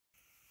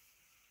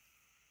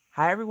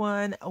Hi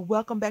everyone,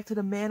 welcome back to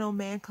the Man on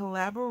Man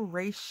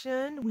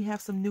collaboration. We have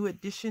some new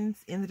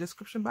additions in the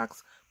description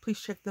box. Please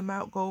check them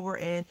out. Go over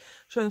and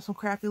show them some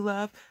crafty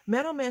love.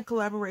 Man on Man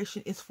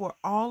collaboration is for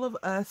all of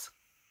us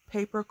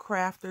paper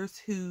crafters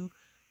who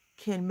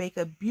can make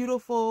a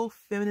beautiful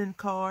feminine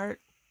card.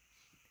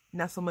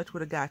 Not so much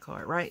with a guy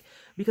card, right?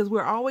 Because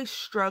we're always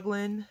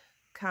struggling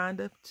kind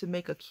of to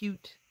make a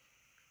cute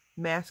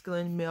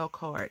masculine male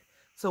card.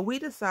 So we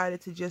decided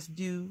to just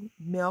do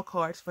male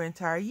cards for an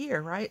entire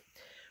year, right?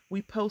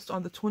 We post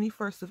on the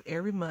 21st of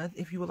every month.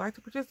 If you would like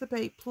to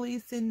participate,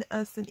 please send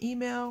us an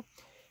email.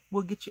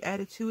 We'll get you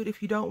added to it.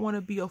 If you don't want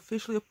to be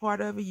officially a part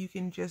of it, you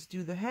can just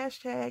do the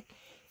hashtag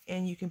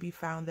and you can be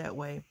found that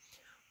way.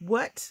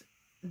 What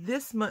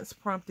this month's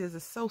prompt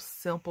is so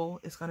simple.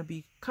 It's going to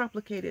be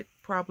complicated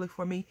probably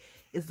for me,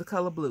 is the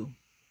color blue.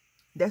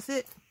 That's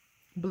it,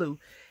 blue.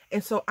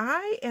 And so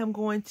I am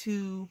going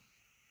to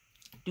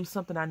do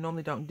something I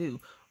normally don't do.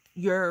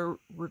 We're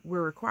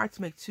required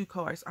to make 2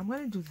 cards. I'm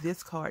going to do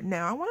this card.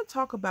 Now, I want to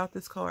talk about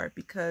this card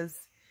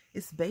because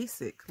it's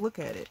basic. Look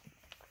at it.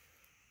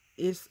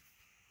 It's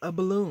a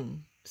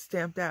balloon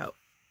stamped out.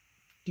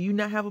 Do you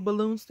not have a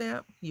balloon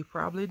stamp? You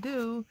probably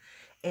do.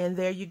 And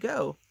there you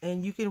go.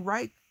 And you can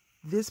write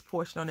this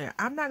portion on there.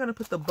 I'm not going to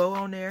put the bow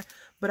on there,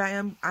 but I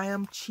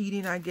am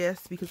cheating, I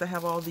guess, because I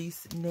have all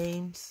these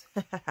names.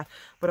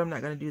 But I'm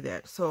not going to do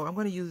that. So I'm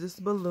going to use this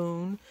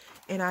balloon,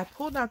 and I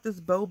pulled out this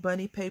bow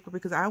bunny paper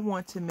because I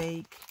want to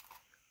make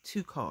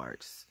 2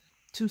 cards,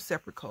 2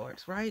 separate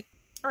cards, right?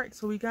 All right,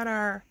 so we got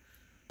our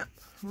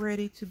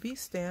ready to be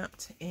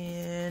stamped,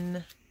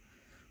 and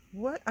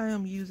what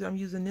I'm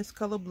using this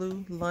color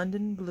blue,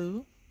 London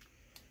blue.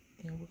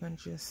 And we're going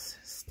to just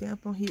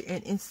stamp on here.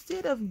 And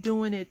instead of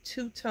doing it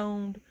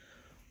two-toned,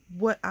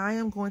 what I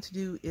am going to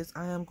do is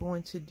I am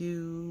going to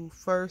do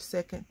first,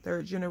 second,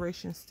 third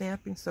generation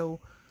stamping. So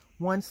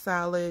one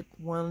solid,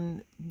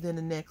 one, then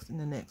the next, and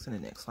the next, and the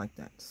next, like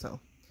that. So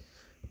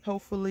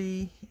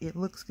hopefully it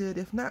looks good.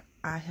 If not,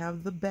 I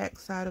have the back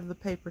side of the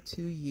paper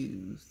to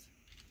use.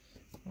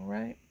 All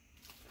right.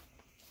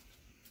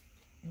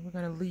 And we're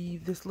going to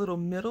leave this little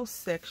middle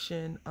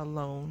section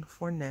alone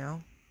for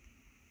now.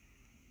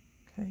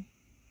 Okay.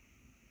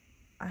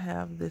 I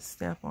have this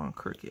stamp on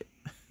crooked.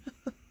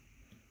 I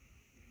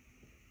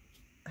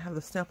have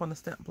the stamp on the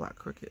stamp block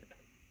crooked,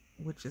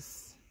 which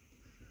is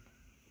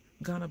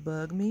gonna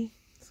bug me.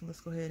 So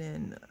let's go ahead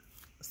and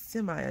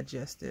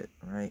semi-adjust it,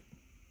 right?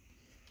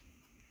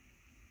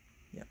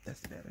 Yep,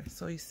 that's better.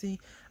 So you see,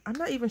 I'm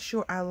not even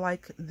sure I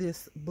like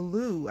this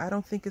blue. I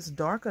don't think it's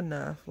dark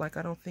enough. Like,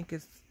 I don't think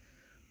it's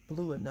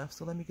blue enough.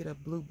 So let me get a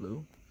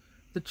blue.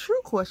 The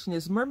true question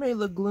is, Mermaid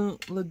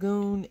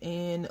Lagoon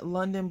and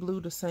London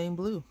blue the same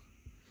blue?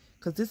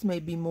 Because this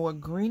may be more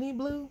greeny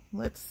blue.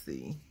 Let's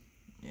see.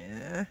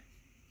 Yeah.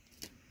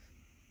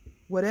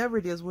 Whatever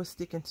it is, we're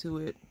sticking to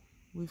it.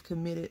 We've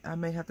committed. I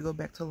may have to go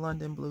back to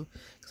London blue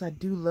because I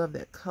do love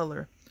that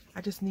color.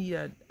 I just need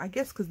a, I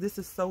guess because this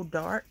is so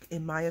dark,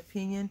 in my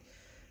opinion,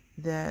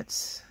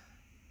 that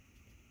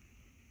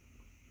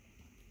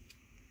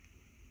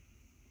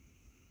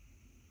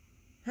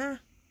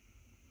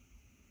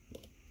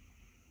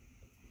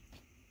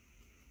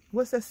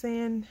what's that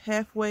saying?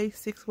 Halfway,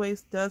 6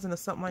 ways dozen, or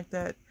something like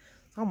that.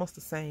 It's almost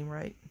the same,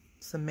 right?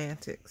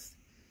 Semantics.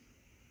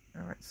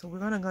 All right, so we're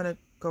gonna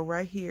go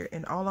right here,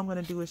 and all I'm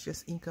gonna do is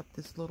just ink up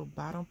this little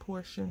bottom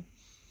portion.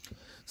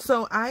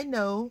 So I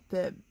know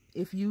that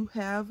if you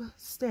have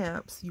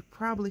stamps, you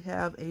probably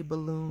have a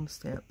balloon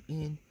stamp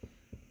in.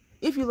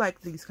 If you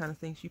like these kind of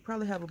things, you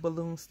probably have a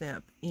balloon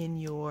stamp in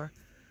your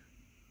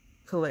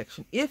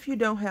collection. If you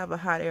don't have a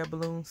hot air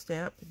balloon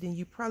stamp, then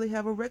you probably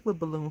have a regular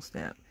balloon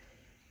stamp,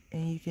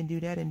 and you can do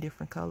that in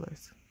different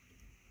colors,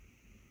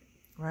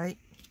 right?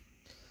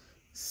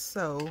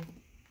 So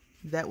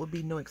that would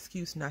be no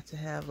excuse not to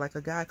have like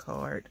a guy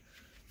card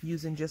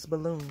using just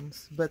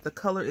balloons, but the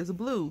color is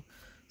blue.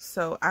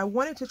 So I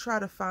wanted to try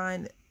to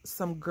find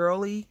some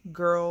girly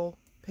girl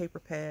paper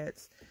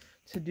pads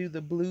to do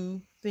the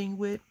blue thing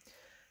with,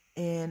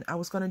 and I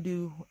was going to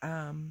do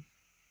an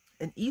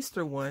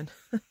Easter one,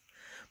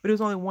 but it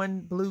was only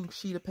one blue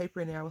sheet of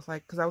paper in there. I was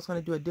like, because I was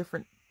going to do a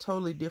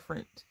totally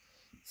different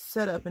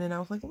setup, and then I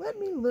was like, let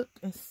me look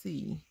and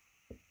see.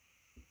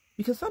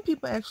 Because some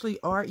people actually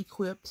are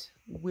equipped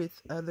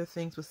with other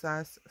things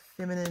besides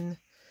feminine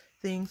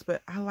things.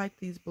 But I like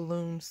these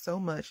balloons so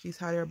much, these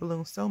hot air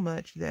balloons so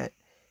much, that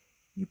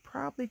you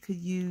probably could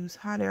use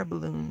hot air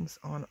balloons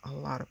on a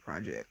lot of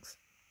projects.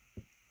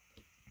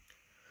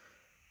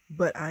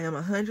 But I am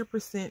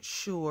 100%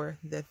 sure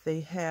that they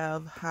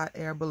have hot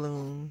air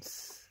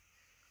balloons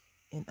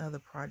in other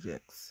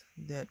projects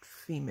that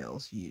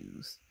females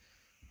use.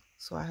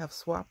 So I have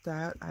swapped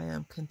out. I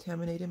am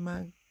contaminating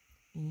my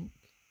ink.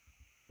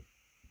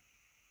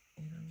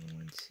 And I'm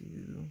going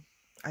to,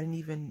 I didn't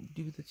even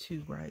do the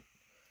 2 right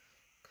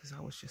because I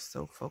was just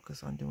so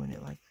focused on doing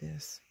it like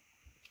this.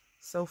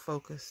 So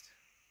focused.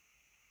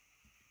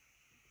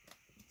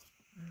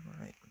 All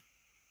right.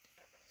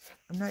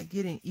 I'm not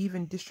getting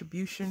even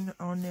distribution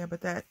on there,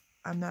 but that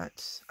I'm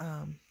not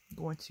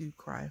going to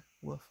cry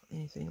wolf,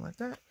 anything like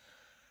that.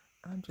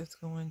 I'm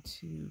just going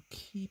to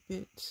keep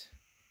it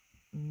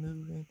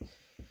moving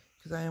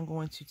because I am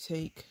going to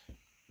take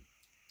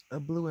a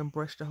blue and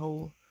brush the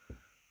whole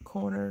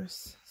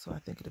corners, so I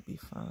think it'll be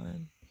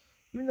fine.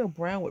 Even though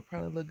brown would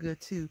probably look good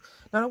too.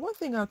 Now, the one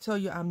thing I'll tell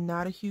you I'm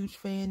not a huge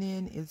fan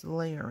in is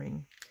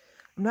layering.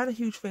 I'm not a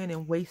huge fan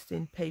in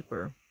wasting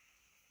paper.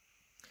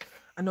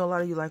 I know a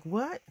lot of you like,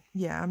 what?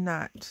 Yeah, I'm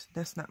not.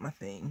 That's not my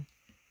thing.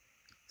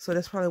 So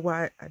that's probably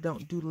why I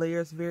don't do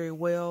layers very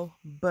well.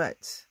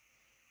 But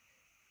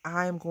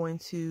I am going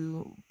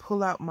to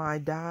pull out my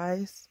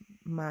dies,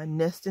 my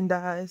nesting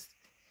dies,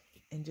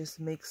 and just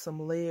make some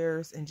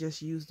layers and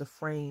just use the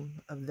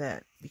frame of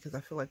that, because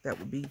I feel like that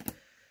would be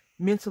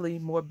mentally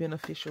more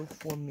beneficial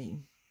for me.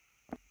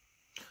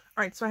 All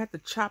right, so I have to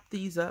chop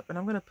these up, and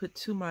I'm going to put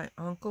to my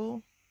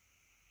uncle.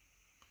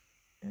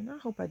 And I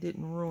hope I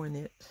didn't ruin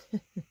it.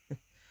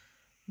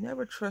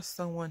 Never trust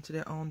someone to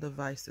their own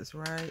devices,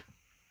 right?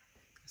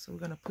 So we're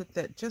going to put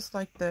that just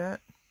like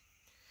that.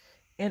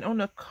 And on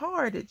the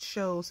card, it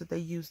shows that they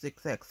use the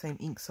exact same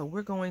ink. So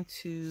we're going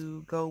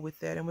to go with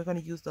that. And we're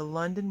going to use the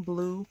London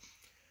Blue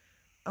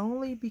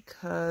only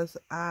because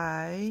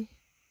I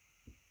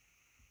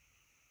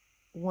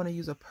want to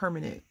use a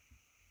permanent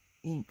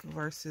ink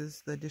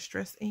versus the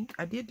distress ink.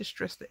 I did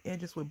distress the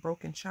edges with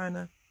broken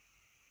china.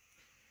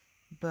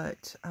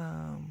 But,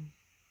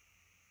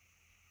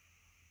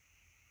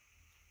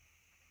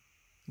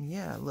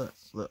 yeah, look,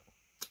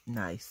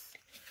 nice,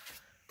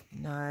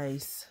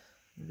 nice,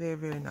 very,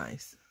 very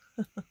nice.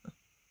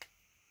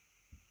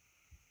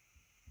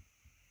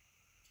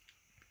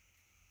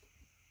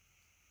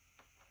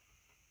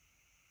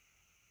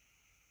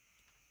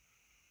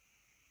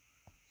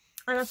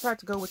 I decided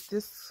to go with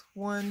this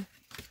one,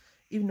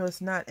 even though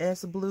it's not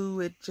as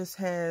blue. It just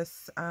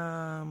has,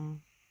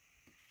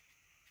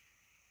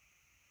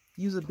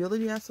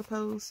 usability, I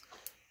suppose.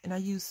 And I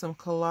used some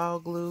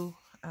Collal glue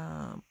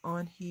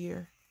on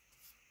here.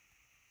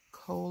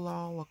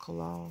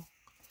 Collal.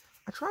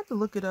 I tried to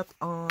look it up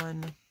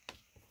on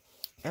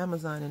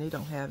Amazon and they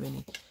don't have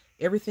any.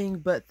 Everything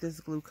but this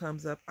glue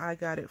comes up. I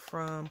got it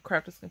from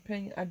Crafter's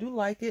Companion. I do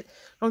like it.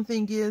 The only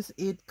thing is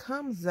it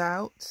comes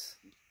out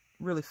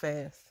really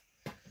fast.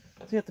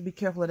 So you have to be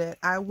careful of that.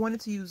 I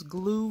wanted to use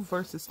glue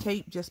versus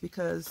tape just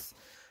because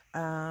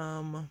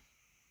I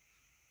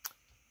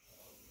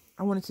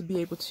wanted to be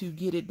able to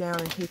get it down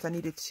in case I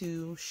needed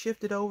to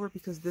shift it over,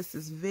 because this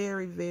is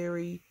very,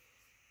 very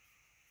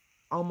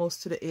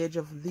almost to the edge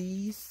of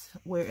these.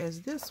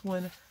 Whereas this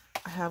one,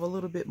 I have a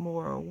little bit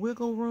more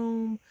wiggle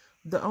room.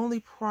 The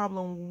only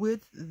problem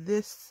with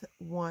this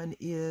one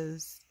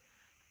is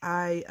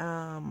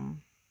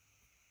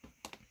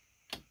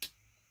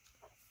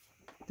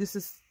this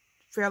is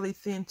fairly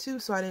thin too,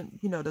 so I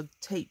didn't, the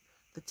tape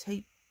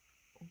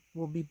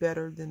will be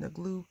better than the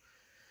glue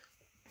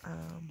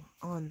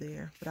on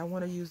there, but I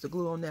want to use the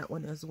glue on that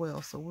one as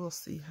well, so we'll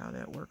see how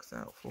that works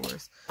out for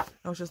us.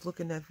 I was just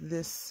looking at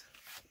this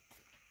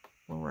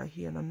one right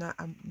here, and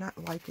I'm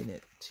not liking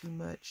it too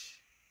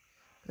much,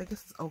 but I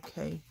guess it's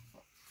okay.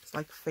 It's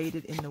like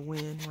faded in the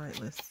wind, right?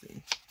 Let's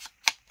see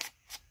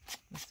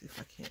if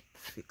I can't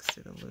fix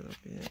it a little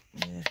bit.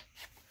 Yeah,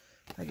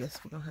 I guess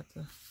it'll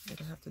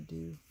have to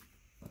do,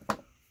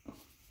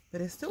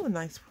 but it's still a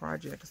nice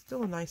project. It's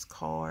still a nice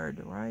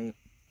card, right?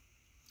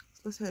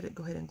 Let's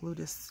go ahead and glue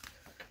this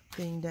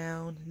thing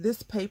down.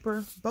 This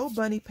paper, Bo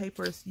Bunny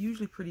paper, is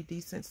usually pretty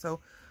decent, so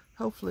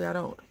hopefully I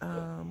don't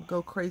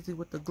go crazy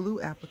with the glue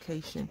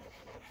application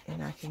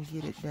and I can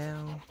get it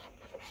down.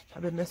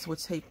 I've been messing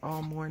with tape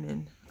all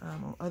morning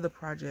on other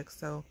projects,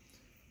 so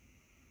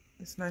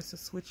it's nice to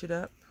switch it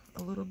up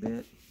a little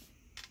bit.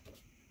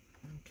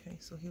 Okay,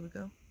 so here we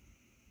go.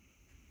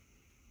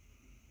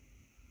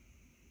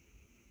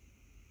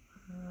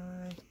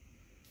 I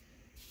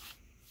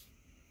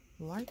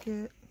like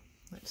it.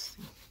 Let's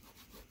see.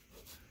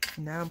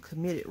 Now I'm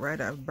committed, right?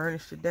 I've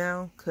burnished it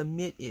down.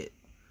 Committed.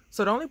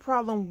 So the only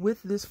problem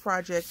with this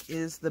project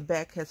is the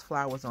back has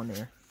flowers on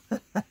there.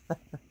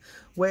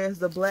 Whereas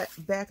the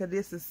back of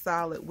this is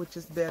solid, which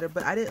is better.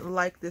 But I didn't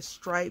like this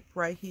stripe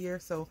right here.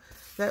 So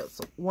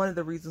that's one of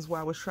the reasons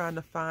why I was trying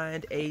to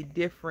find a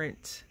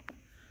different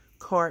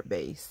card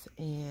base.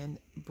 And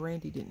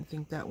Brandy didn't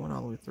think that one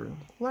all the way through.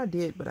 Well, I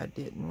did, but I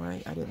didn't,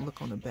 right? I didn't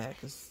look on the back.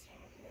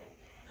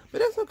 But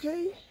that's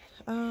okay.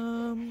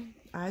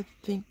 I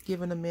think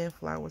giving a man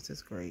flowers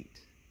is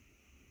great.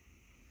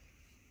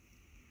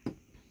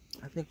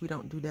 I think we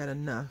don't do that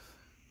enough.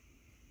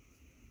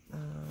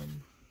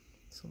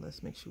 So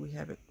let's make sure we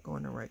have it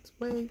going the right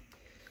way.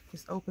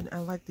 Just open. I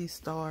like these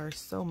stars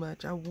so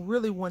much. I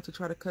really want to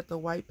try to cut the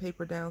white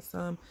paper down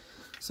some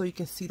so you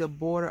can see the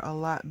border a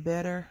lot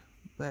better,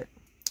 but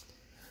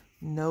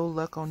no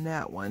luck on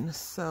that one.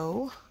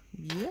 So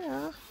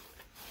yeah,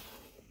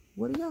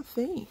 what do y'all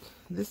think?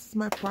 This is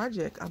my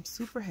project. I'm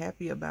super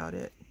happy about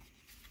it.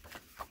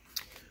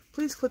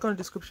 Please click on the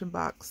description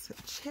box.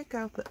 Check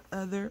out the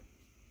other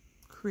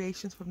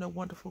creations from the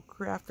wonderful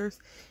crafters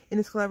in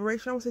this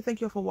collaboration. I want to say thank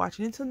you all for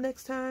watching. Until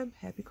next time,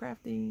 happy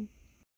crafting.